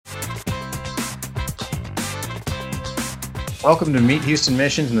Welcome to Meet Houston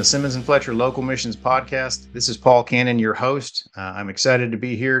Missions and the Simmons and Fletcher Local Missions Podcast. This is Paul Cannon, your host. I'm excited to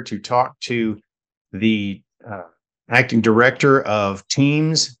be here to talk to the acting director of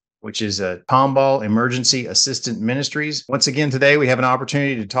T.E.A.M.s, which is a Tomball Emergency Assistant Ministries. Once again, today we have an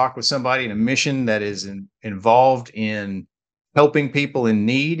opportunity to talk with somebody in a mission that is involved in helping people in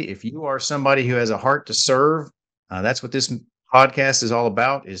need. If you are somebody who has a heart to serve, that's what this podcast is all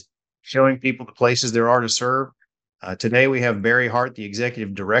about, is showing people the places there are to serve. Today we have Barry Hart, the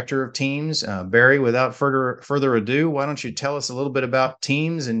executive director of T.E.A.M.s. Barry, without further ado, why don't you tell us a little bit about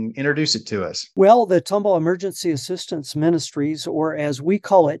T.E.A.M.s and introduce it to us? Well, the Tomball Emergency Assistance Ministries, or as we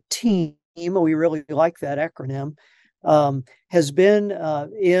call it, T.E.A.M, we really like that acronym, has been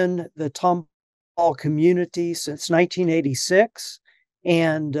in the Tomball community since 1986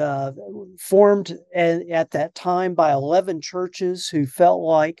 and formed at that time by 11 churches who felt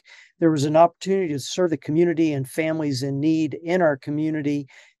like there was an opportunity to serve the community and families in need in our community.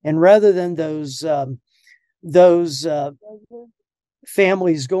 And rather than those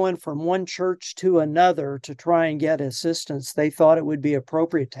families going from one church to another to try and get assistance, they thought it would be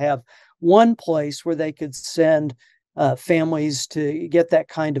appropriate to have one place where they could send families to get that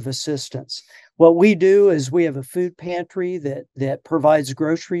kind of assistance. What we do is we have a food pantry that provides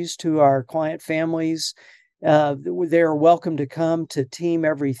groceries to our client families. They're welcome to come to T.E.A.M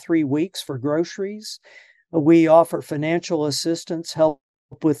every 3 weeks for groceries. We offer financial assistance, help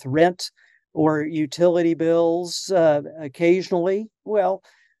with rent or utility bills occasionally,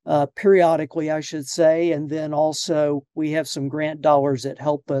 periodically, I should say. And then also we have some grant dollars that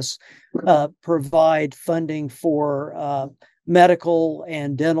help us provide funding for medical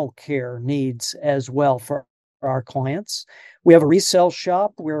and dental care needs as well for our clients. We have a resale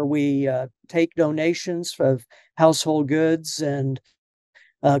shop where we take donations of household goods and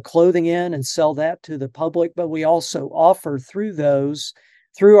clothing in and sell that to the public, but we also offer through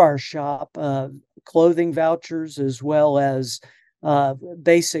our shop clothing vouchers as well as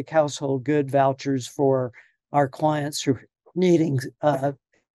basic household good vouchers for our clients who are needing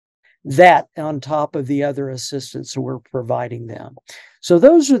that on top of the other assistance we're providing them. So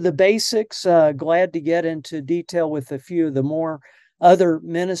those are the basics. Glad to get into detail with a few of the more other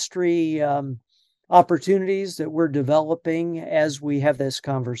ministry opportunities that we're developing as we have this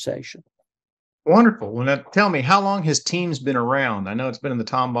conversation. Wonderful. Well, now tell me, how long has T.E.A.M.s been around? I know it's been in the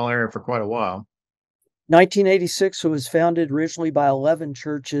Tomball area for quite a while. 1986 was founded originally by 11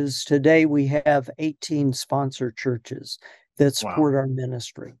 churches. Today we have 18 sponsored churches that support Wow. our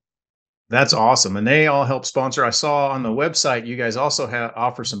ministry. That's awesome. And they all help sponsor. I saw on the website, you guys also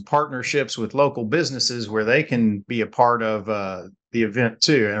offer some partnerships with local businesses where they can be a part of the event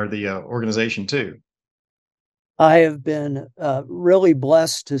too, or the organization too. I have been really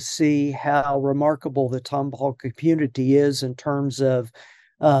blessed to see how remarkable the Tomball community is in terms of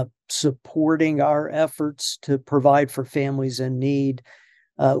supporting our efforts to provide for families in need.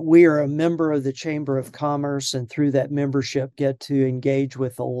 We are a member of the Chamber of Commerce, and through that membership get to engage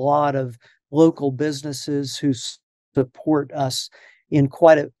with a lot of local businesses who support us in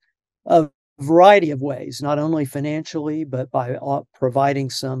quite a variety of ways, not only financially, but by providing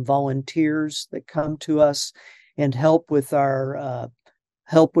some volunteers that come to us and help with our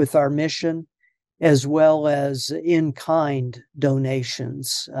mission, as well as in-kind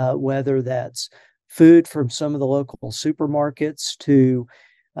donations, whether that's food from some of the local supermarkets to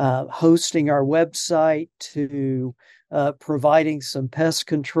hosting our website to providing some pest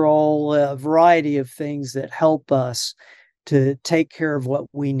control, a variety of things that help us to take care of what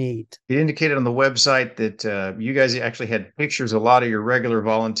we need. It indicated on the website that you guys actually had pictures of a lot of your regular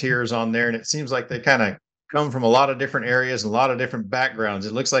volunteers on there, and it seems like they kind of come from a lot of different areas and a lot of different backgrounds.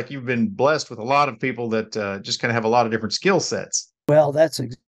 It looks like you've been blessed with a lot of people that just kind of have a lot of different skill sets. Well, that's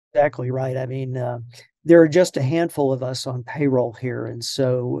exactly right. I mean, there are just a handful of us on payroll here, and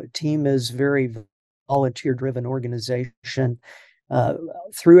so T.E.A.M is very volunteer-driven organization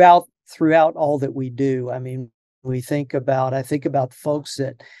throughout all that we do. I mean, I think about folks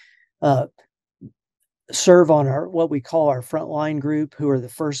that serve on what we call our frontline group, who are the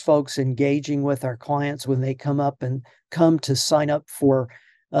first folks engaging with our clients when they come to sign up for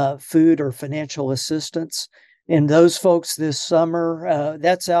food or financial assistance. And those folks this summer,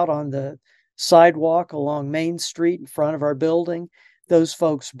 that's out on the sidewalk along Main Street in front of our building. Those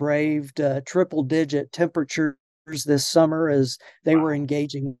folks braved triple-digit temperatures this summer as they were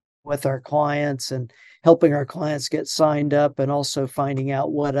engaging with our clients and helping our clients get signed up, and also finding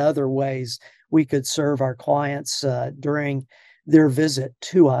out what other ways we could serve our clients during their visit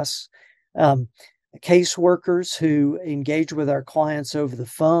to us. Caseworkers who engage with our clients over the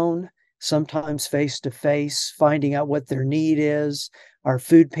phone, sometimes face to face, finding out what their need is. Our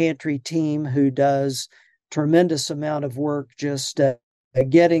food pantry team, who does tremendous amount of work just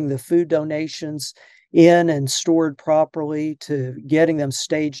getting the food donations in and stored properly, to getting them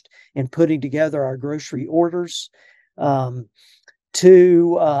staged and putting together our grocery orders,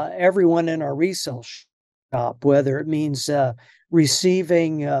 to everyone in our resale shop, whether it means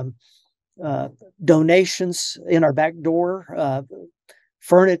receiving donations in our back door,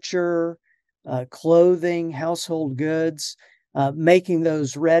 furniture, clothing, household goods, making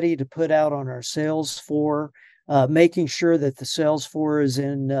those ready to put out on our sales floor, making sure that the sales floor is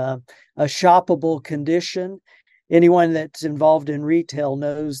in a shoppable condition. Anyone that's involved in retail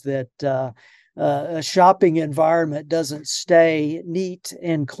knows that a shopping environment doesn't stay neat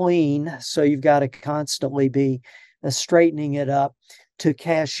and clean, so you've got to constantly be straightening it up. To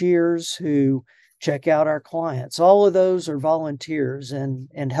cashiers who check out our clients, all of those are volunteers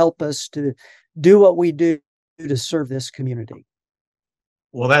and help us to do what we do to serve this community.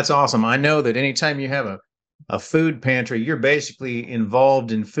 Well, that's awesome. I know that anytime you have a food pantry, you're basically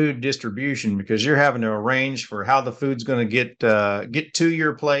involved in food distribution, because you're having to arrange for how the food's going to get to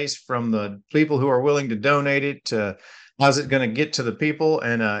your place from the people who are willing to donate it, to how's it going to get to the people.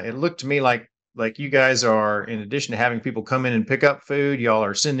 And it looked to me like you guys are, in addition to having people come in and pick up food, y'all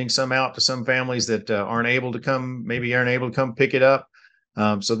are sending some out to some families that aren't able to come pick it up.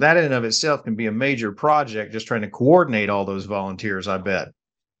 So that in and of itself can be a major project, just trying to coordinate all those volunteers, I bet.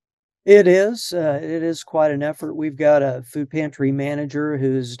 It is. It is quite an effort. We've got a food pantry manager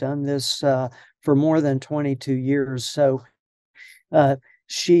who's done this for more than 22 years. So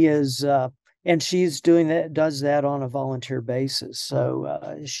she is, and she's does that on a volunteer basis.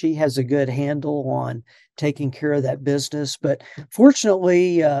 So she has a good handle on taking care of that business. But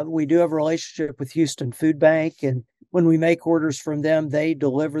fortunately, we do have a relationship with Houston Food Bank, and when we make orders from them, they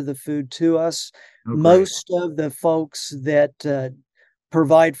deliver the food to us. Oh, most of the folks that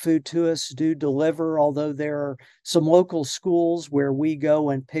provide food to us do deliver, although there are some local schools where we go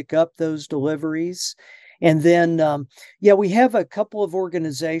and pick up those deliveries. And then, we have a couple of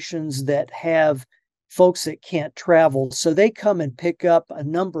organizations that have folks that can't travel, so they come and pick up a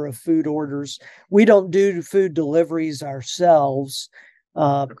number of food orders. We don't do food deliveries ourselves,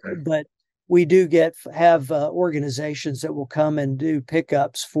 but we do have organizations that will come and do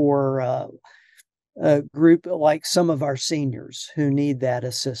pickups for a group like some of our seniors who need that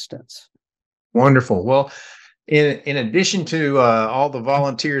assistance. Wonderful. Well, in addition to all the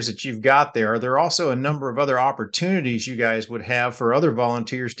volunteers that you've got there, are there also a number of other opportunities you guys would have for other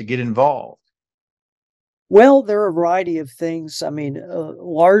volunteers to get involved? Well, there are a variety of things. I mean,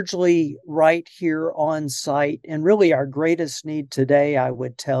 largely right here on site. And really our greatest need today, I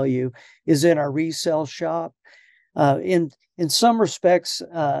would tell you, is in our resale shop. In some respects,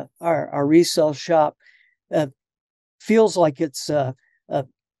 our resale shop feels like it's a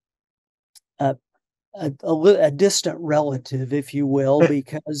distant relative, if you will,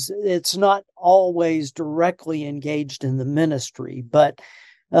 because it's not always directly engaged in the ministry, but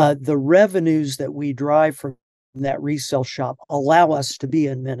the revenues that we drive from that resale shop allow us to be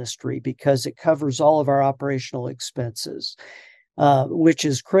in ministry because it covers all of our operational expenses, which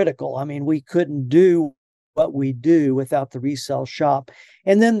is critical. I mean, we couldn't do what we do without the resale shop.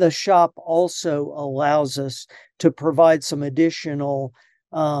 And then the shop also allows us to provide some additional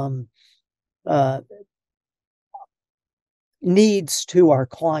needs to our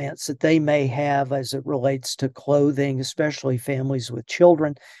clients that they may have as it relates to clothing, especially families with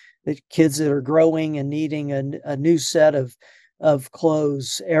children, the kids that are growing and needing a new set of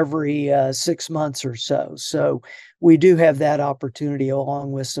clothes every 6 months or so. So we do have that opportunity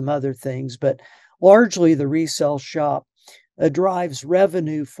along with some other things, but largely the resale shop drives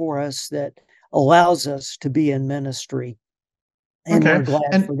revenue for us that allows us to be in ministry. And we're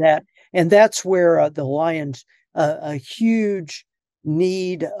glad for that. And that's where the Lions, a huge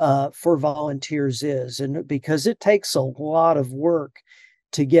need for volunteers is. And because it takes a lot of work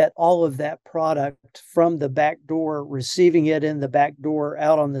to get all of that product from the back door, receiving it in the back door,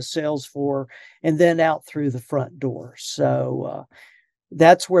 out on the sales floor, and then out through the front door. So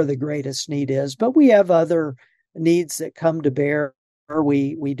that's where the greatest need is. But we have other needs that come to bear.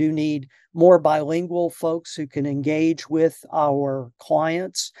 We do need more bilingual folks who can engage with our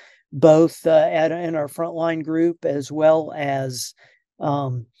clients, both in our frontline group as well as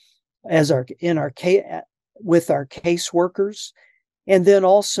with our caseworkers. And then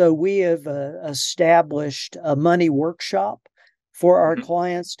also we have established a money workshop for our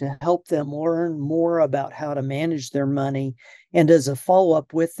clients to help them learn more about how to manage their money. And as a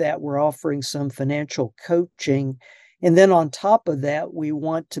follow-up with that, we're offering some financial coaching And then on top of that, we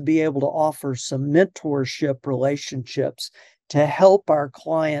want to be able to offer some mentorship relationships to help our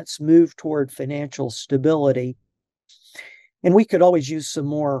clients move toward financial stability. And we could always use some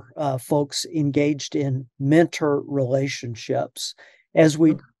more folks engaged in mentor relationships as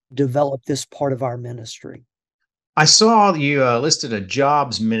we develop this part of our ministry. I saw you listed a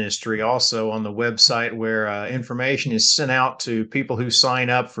jobs ministry also on the website where information is sent out to people who sign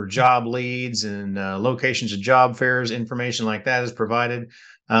up for job leads and locations of job fairs. Information like that is provided.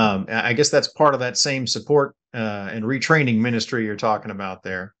 I guess that's part of that same support and retraining ministry you're talking about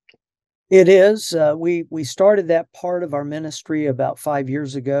there. It is. We started that part of our ministry about 5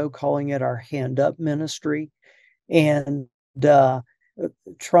 years ago, calling it our Hand Up Ministry, and uh,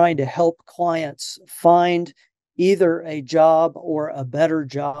 trying to help clients find either a job or a better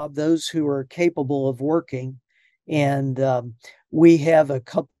job, those who are capable of working. And we have a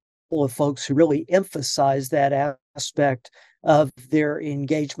couple of folks who really emphasize that aspect of their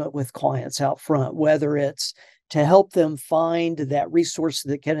engagement with clients out front, whether it's to help them find that resource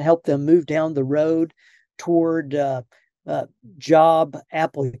that can help them move down the road toward job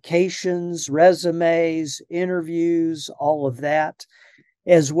applications, resumes, interviews, all of that,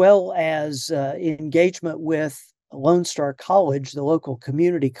 as well as engagement with Lone Star College, the local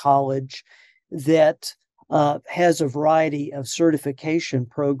community college that has a variety of certification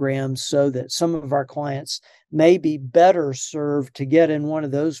programs, so that some of our clients may be better served to get in one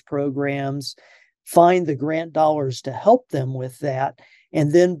of those programs, find the grant dollars to help them with that,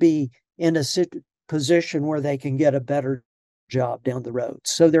 and then be in a position where they can get a better job down the road.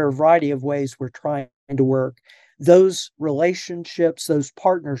 So there are a variety of ways we're trying to work those relationships, those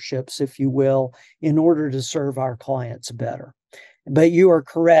partnerships, if you will, in order to serve our clients better. But you are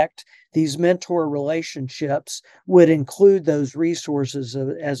correct. These mentor relationships would include those resources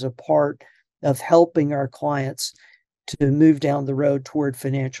as a part of helping our clients to move down the road toward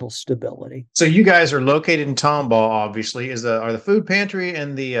financial stability. So you guys are located in Tomball, obviously. Are the food pantry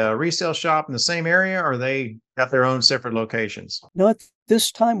and the resale shop in the same area, or are they got their own separate locations? No, at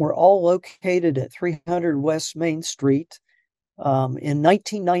this time, we're all located at 300 West Main Street. In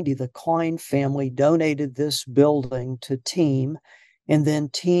 1990, the Klein family donated this building to T.E.A.M., and then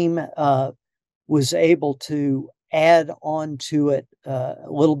T.E.A.M. Was able to add on to it a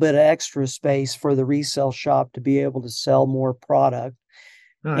little bit of extra space for the resale shop to be able to sell more product.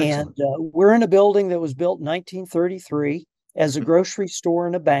 Oh, And excellent. we're in a building that was built in 1933 as a grocery store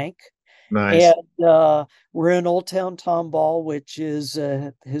and a bank. Nice. And we're in Old Town Tomball, which is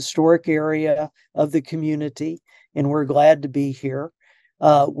a historic area of the community, and we're glad to be here.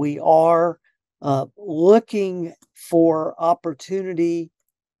 We are looking for opportunity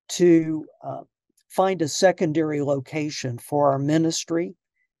to find a secondary location for our ministry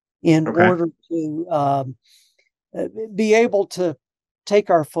in Okay. order to be able to take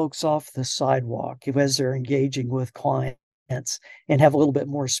our folks off the sidewalk as they're engaging with clients and have a little bit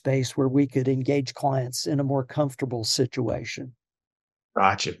more space where we could engage clients in a more comfortable situation.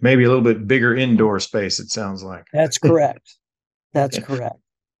 Gotcha. Maybe a little bit bigger indoor space, it sounds like. That's correct. That's Yeah. correct.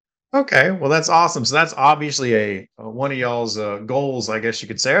 Okay. Well, that's awesome. So that's obviously a one of y'all's goals, I guess you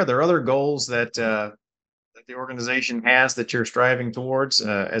could say. Are there other goals that the organization has that you're striving towards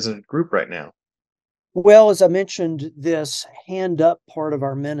as a group right now? Well, as I mentioned, this hand up part of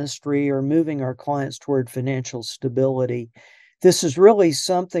our ministry, or moving our clients toward financial stability, this is really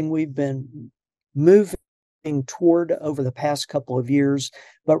something we've been moving toward over the past couple of years.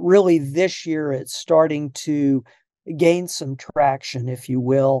 But really, this year, it's starting to gain some traction, if you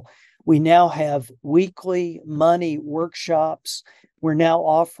will. We now have weekly money workshops. We're now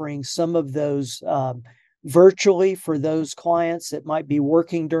offering some of those virtually for those clients that might be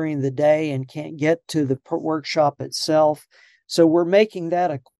working during the day and can't get to the workshop itself. So we're making that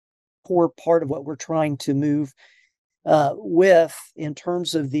a core part of what we're trying to move with in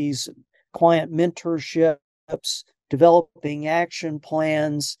terms of these client mentorships, developing action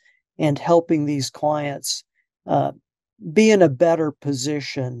plans, and helping these clients be in a better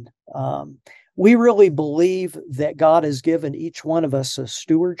position. We really believe that God has given each one of us a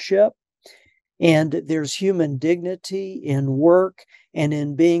stewardship. And there's human dignity in work and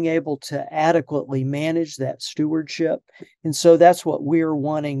in being able to adequately manage that stewardship. And so that's what we're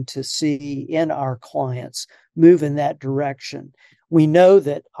wanting to see in our clients, move in that direction. We know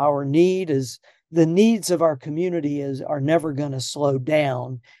that the needs of our community are never going to slow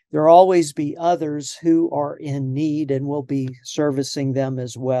down. There'll always be others who are in need, and we'll be servicing them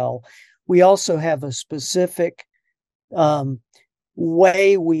as well. We also have a specific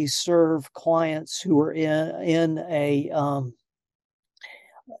way we serve clients who are in a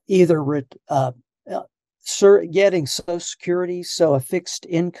either getting Social Security, so a fixed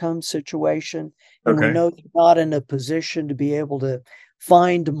income situation, and we Okay. know they're not in a position to be able to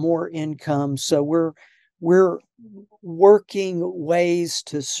find more income. So we're working ways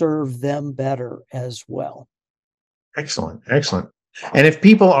to serve them better as well. Excellent. Excellent. And if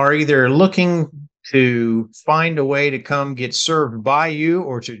people are either looking to find a way to come get served by you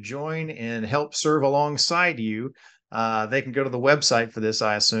or to join and help serve alongside you, they can go to the website for this,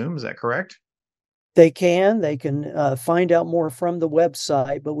 I assume. Is that correct? They can find out more from the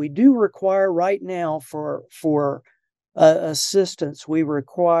website, but we do require right now for assistance, we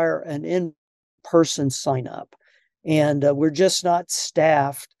require an in-person sign up, and we're just not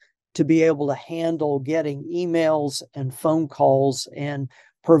staffed to be able to handle getting emails and phone calls and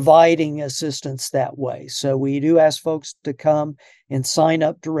providing assistance that way. So we do ask folks to come and sign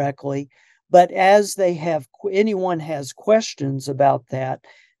up directly. But as anyone has questions about that,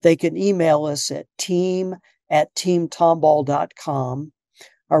 they can email us at team@teamtomball.com.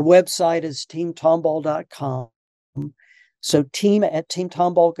 Our website is teamtomball.com. So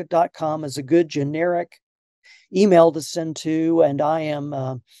team@teamtomball.com is a good generic email to send to, and I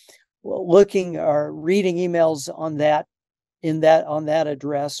am looking or reading emails on that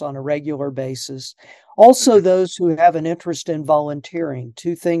address on a regular basis. Also, those who have an interest in volunteering,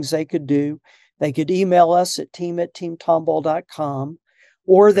 two things they could do. They could email us at team@teamtomball.com,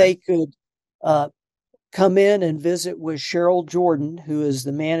 or they could come in and visit with Cheryl Jordan, who is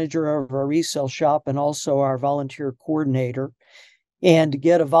the manager of our resale shop and also our volunteer coordinator, and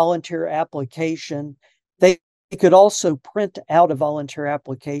get a volunteer application. They could also print out a volunteer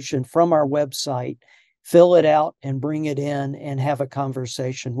application from our website, fill it out, and bring it in and have a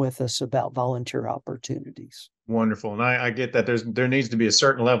conversation with us about volunteer opportunities. Wonderful. And I get that there needs to be a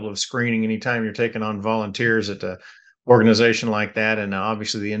certain level of screening anytime you're taking on volunteers at a organization like that. And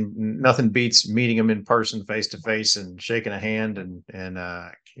obviously nothing beats meeting them in person, face to face, and shaking a hand and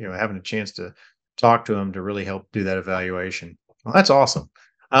having a chance to talk to them to really help do that evaluation. Well, that's awesome.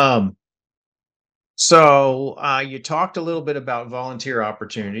 So you talked a little bit about volunteer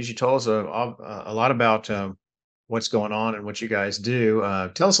opportunities. You told us a lot about what's going on and what you guys do.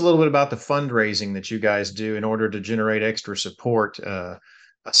 Tell us a little bit about the fundraising that you guys do in order to generate extra support,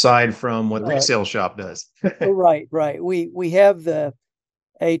 aside from what Resale Shop does. Right. We have a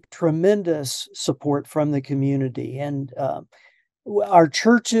tremendous support from the community, and our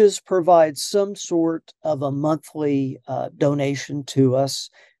churches provide some sort of a monthly donation to us,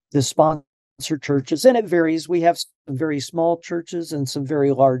 the sponsor churches, and it varies. We have some very small churches and some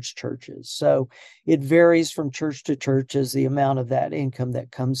very large churches. So it varies from church to church as the amount of that income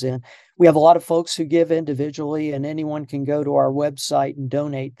that comes in. We have a lot of folks who give individually, and anyone can go to our website and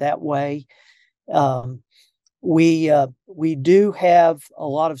donate that way. We do have a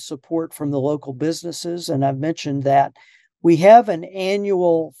lot of support from the local businesses, and I've mentioned that. We have an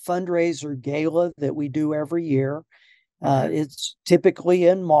annual fundraiser gala that we do every year. It's typically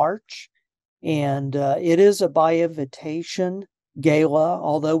in March, and it is a by invitation gala,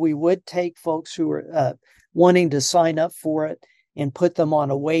 although we would take folks who are wanting to sign up for it and put them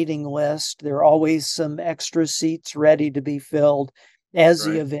on a waiting list. There are always some extra seats ready to be filled as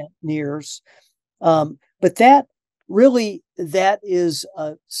the event nears. But that is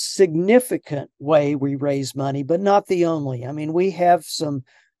a significant way we raise money, but not the only. I mean, we have some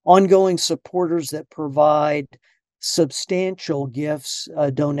ongoing supporters that provide substantial gifts,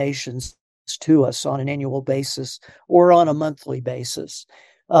 donations to us on an annual basis or on a monthly basis.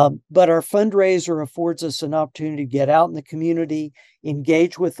 But our fundraiser affords us an opportunity to get out in the community,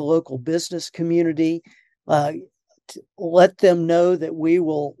 engage with the local business community, let them know that we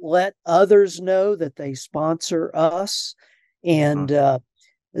will let others know that they sponsor us, and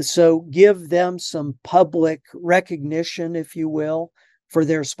so give them some public recognition, if you will, for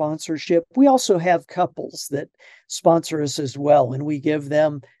their sponsorship. We also have couples that sponsor us as well, and we give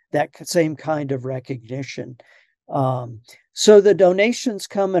them that same kind of recognition. So the donations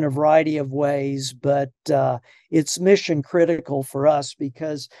come in a variety of ways, but it's mission critical for us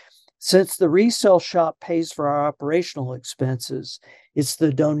because since the resale shop pays for our operational expenses, it's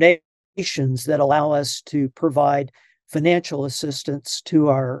the donations that allow us to provide financial assistance to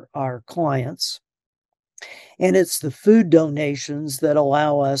our clients. And it's the food donations that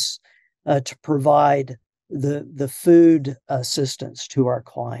allow us to provide the food assistance to our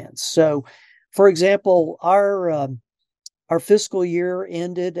clients. So, for example, our fiscal year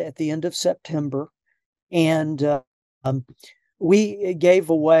ended at the end of September, and we gave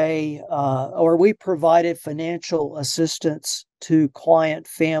away or we provided financial assistance to client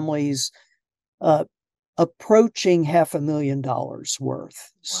families approaching $500,000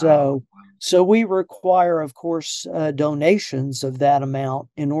 worth. Wow. So we require, of course, donations of that amount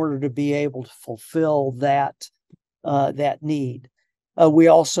in order to be able to fulfill that need. We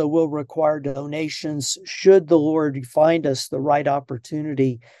also will require donations should the Lord find us the right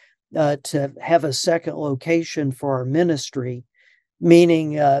opportunity to have a second location for our ministry,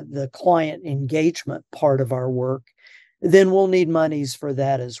 meaning the client engagement part of our work. Then we'll need monies for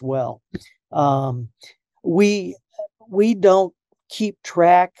that as well. We don't keep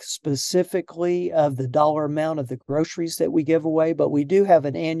track specifically of the dollar amount of the groceries that we give away, but we do have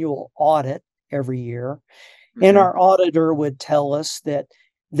an annual audit every year. Mm-hmm. And our auditor would tell us that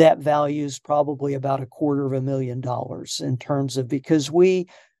value is probably about $250,000 in terms of, because we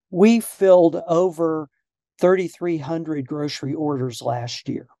filled over 3,300 grocery orders last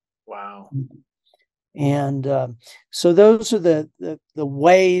year. Wow. And so those are the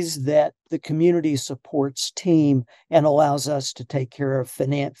ways that the community supports T.E.A.M. and allows us to take care of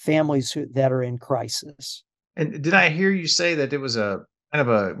families that are in crisis. And did I hear you say that it was a kind of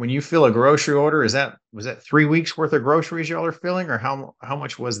a, when you fill a grocery order, was that 3 weeks worth of groceries y'all are filling, or how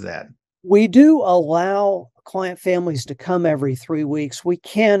much was that? We do allow client families to come every 3 weeks. We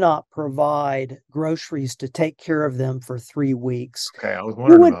cannot provide groceries to take care of them for 3 weeks. Okay, I was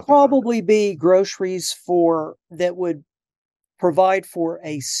wondering about that. It would probably be groceries that would provide for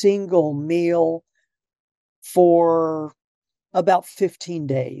a single meal for about 15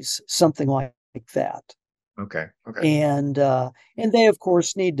 days, something like that. Okay. And they, of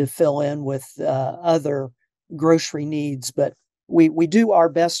course, need to fill in with other grocery needs, but we do our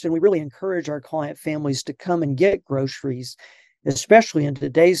best, and we really encourage our client families to come and get groceries, especially in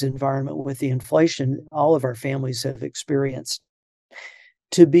today's environment with the inflation all of our families have experienced,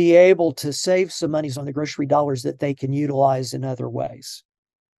 to be able to save some monies on the grocery dollars that they can utilize in other ways.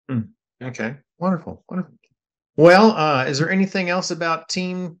 Okay, wonderful. Well, is there anything else about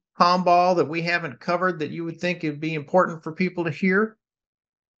Team Tomball that we haven't covered that you would think would be important for people to hear?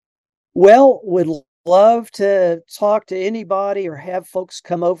 Well, would love to talk to anybody or have folks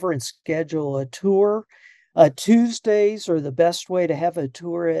come over and schedule a tour. Tuesdays are the best way to have a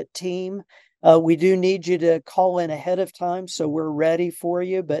tour at T.E.A.M. We do need you to call in ahead of time so we're ready for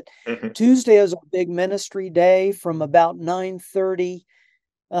you. But Tuesday is a big ministry day from about 9:30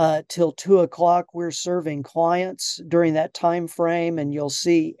 till 2:00. We're serving clients during that time frame, and you'll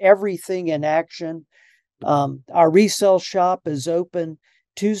see everything in action. Our resale shop is open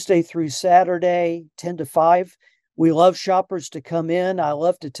Tuesday through Saturday, 10 to 5. We love shoppers to come in. I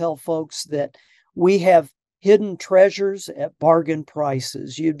love to tell folks that we have hidden treasures at bargain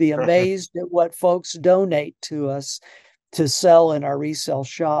prices. You'd be amazed at what folks donate to us to sell in our resale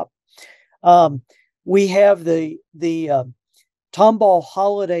shop. We have the Tomball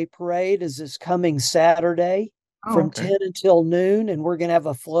Holiday Parade is this coming Saturday from 10 until noon, and we're going to have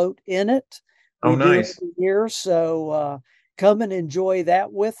a float in it. We nice. do it every year, so come and enjoy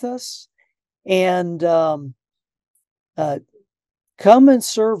that with us, and come and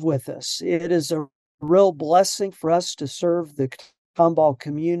serve with us. It is a real blessing for us to serve the Tomball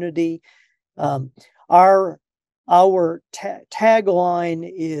community. Our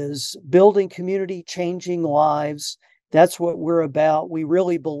tagline is building community, changing lives. That's what we're about. We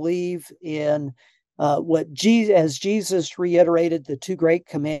really believe in as Jesus reiterated the two great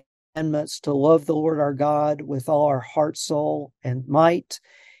commandments, to love the Lord our God with all our heart, soul, and might,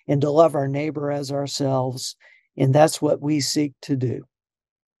 and to love our neighbor as ourselves. And that's what we seek to do.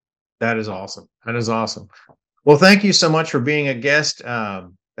 That is awesome. Well, thank you so much for being a guest.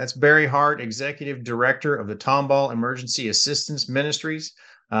 That's Barry Hart, Executive Director of the Tomball Emergency Assistance Ministries.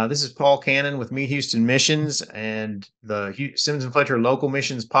 This is Paul Cannon with Meet Houston Missions and the Simmons and Fletcher Local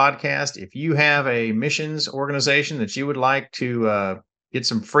Missions Podcast. If you have a missions organization that you would like to get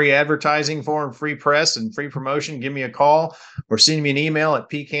some free advertising for and free press and free promotion, give me a call or send me an email at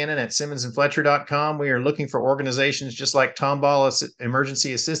pcannon@simmonsandfletcher.com. We are looking for organizations just like Tomball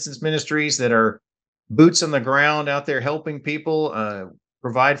Emergency Assistance Ministries that are boots on the ground out there helping people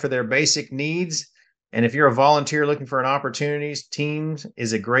provide for their basic needs. And if you're a volunteer looking for an opportunity, T.E.A.M.s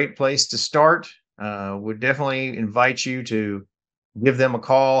is a great place to start. Would definitely invite you to give them a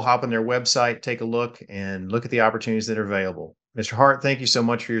call, hop on their website, take a look, and look at the opportunities that are available. Mr. Hart, thank you so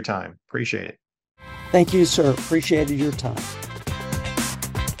much for your time. Appreciate it. Thank you, sir. Appreciated your time.